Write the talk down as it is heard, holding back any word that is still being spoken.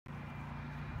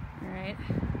All right.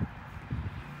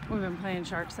 We've been playing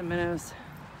sharks and minnows.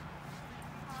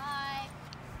 Hi.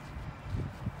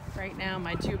 Right now,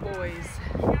 my two boys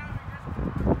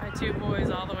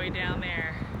all the way down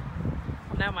there.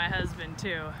 Now my husband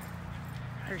too.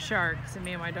 Are sharks, and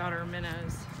me and my daughter are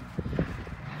minnows.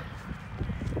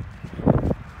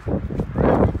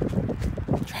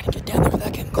 Trying to get down there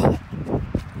without getting caught.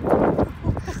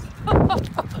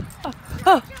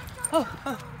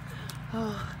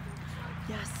 Oh,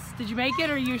 yes. Did you make it,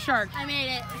 or are you a shark? I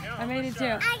made it. I made it too.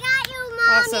 I got you, Mommy.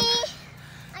 Awesome.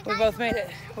 We both made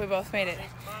it. We both made it.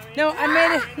 No, I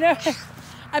made it. No,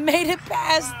 I made it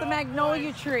past the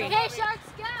magnolia tree. Okay, sharks,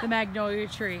 go. The magnolia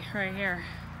tree right here.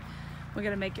 We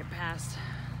gotta make it past.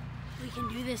 We can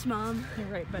do this, Mom. You're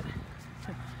right, but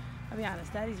I'll be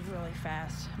honest, Daddy's really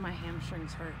fast. My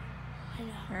hamstrings hurt. I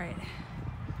know. All right.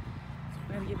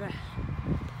 We gotta get back.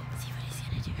 See what he's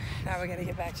gonna do. Now we gotta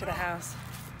get back to the house.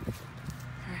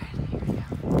 All right, here we go.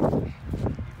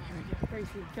 Here we go.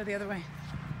 Gracie, go the other way.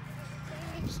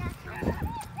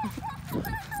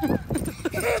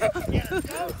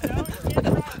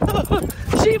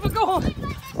 Sheba, go on.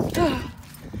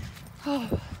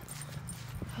 Oh,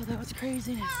 that was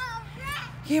craziness.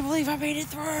 Can't believe I made it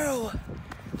through.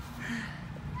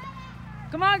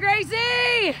 Come on,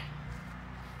 Gracie.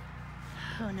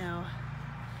 Oh no.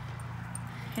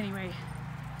 Anyway,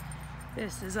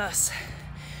 this is us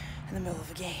in the middle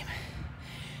of a game.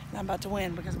 And I'm about to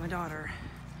win because my daughter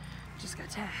just got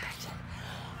tagged.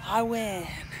 I win.